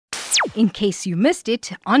in case you missed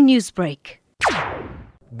it on Newsbreak.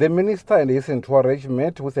 The minister and his entourage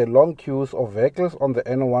met with a long queues of vehicles on the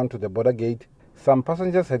N1 to the border gate. Some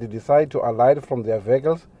passengers had to decide to alight from their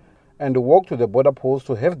vehicles and walk to the border post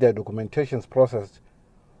to have their documentations processed.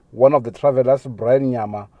 One of the travelers, Brian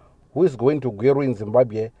Nyama, who is going to Gweru in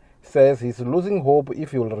Zimbabwe, says he's losing hope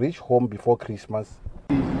if he will reach home before Christmas.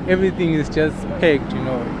 Everything is just packed,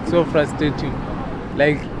 it's so frustrating.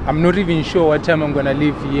 Like, I'm not even sure what time I'm going to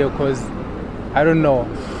leave here because I don't know,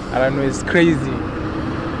 it's crazy.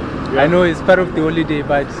 Yeah. I know it's part of the holiday,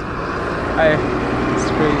 but it's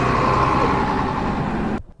crazy.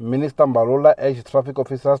 Minister Mbalula urged traffic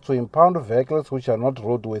officers to impound vehicles which are not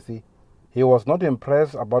roadworthy. He was not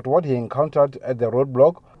impressed about what he encountered at the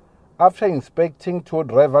roadblock after inspecting two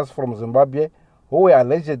drivers from Zimbabwe who were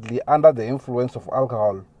allegedly under the influence of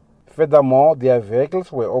alcohol. Furthermore, their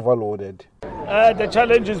vehicles were overloaded. The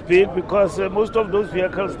challenge is big because most of those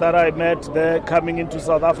vehicles that I met, they're coming into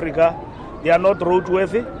South Africa, they are not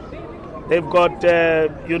roadworthy. They've got,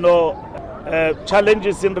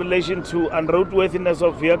 challenges in relation to unroadworthiness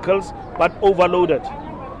of vehicles, but overloaded,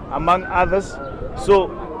 among others. So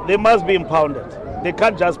they must be impounded. They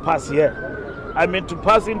can't just pass here. To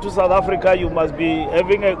pass into South Africa, you must be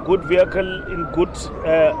having a good vehicle in good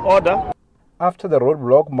order. After the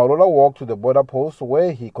roadblock, Mbalula walked to the border post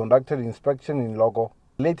where he conducted inspection in Logo.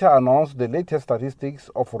 Later announced the latest statistics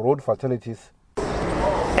of road fatalities.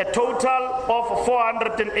 A total of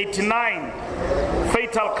 489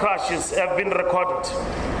 fatal crashes have been recorded,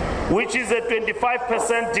 which is a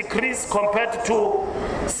 25% decrease compared to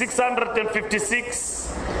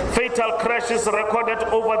 656 fatal crashes recorded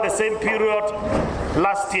over the same period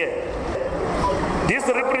last year. This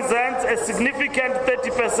represents a significant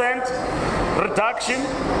 30% reduction,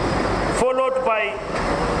 followed by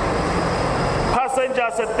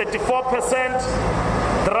passengers at 34%,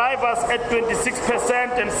 drivers at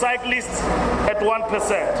 26%, and cyclists at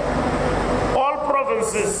 1%. All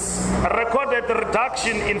provinces recorded a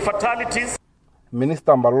reduction in fatalities.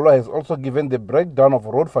 Minister Mbalula has also given the breakdown of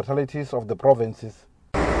road fatalities of the provinces,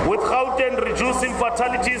 with Gauteng reducing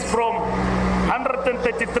fatalities from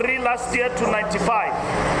 133 last year to 95.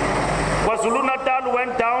 KwaZulu-Natal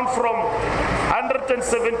went down from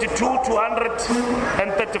 172 to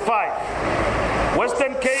 135.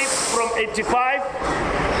 Western Cape from 85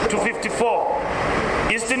 to 54.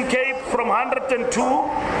 Eastern Cape from 102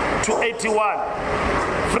 to 81.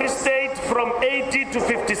 Free State from 80 to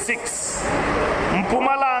 56.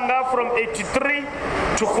 Mpumalanga from 83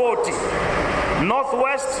 to 40.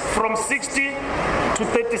 Northwest from 60 to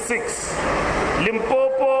 36.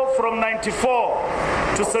 Limpopo from 94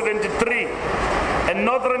 to 73. And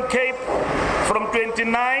Northern Cape from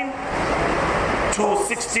 29 to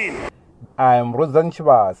 16. I am Rudzani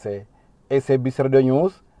Tshivhase, SABC Radio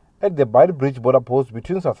News, at the Beitbridge border post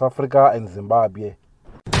between South Africa and Zimbabwe.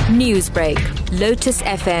 Newsbreak, Lotus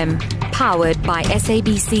FM, powered by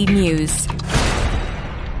SABC News.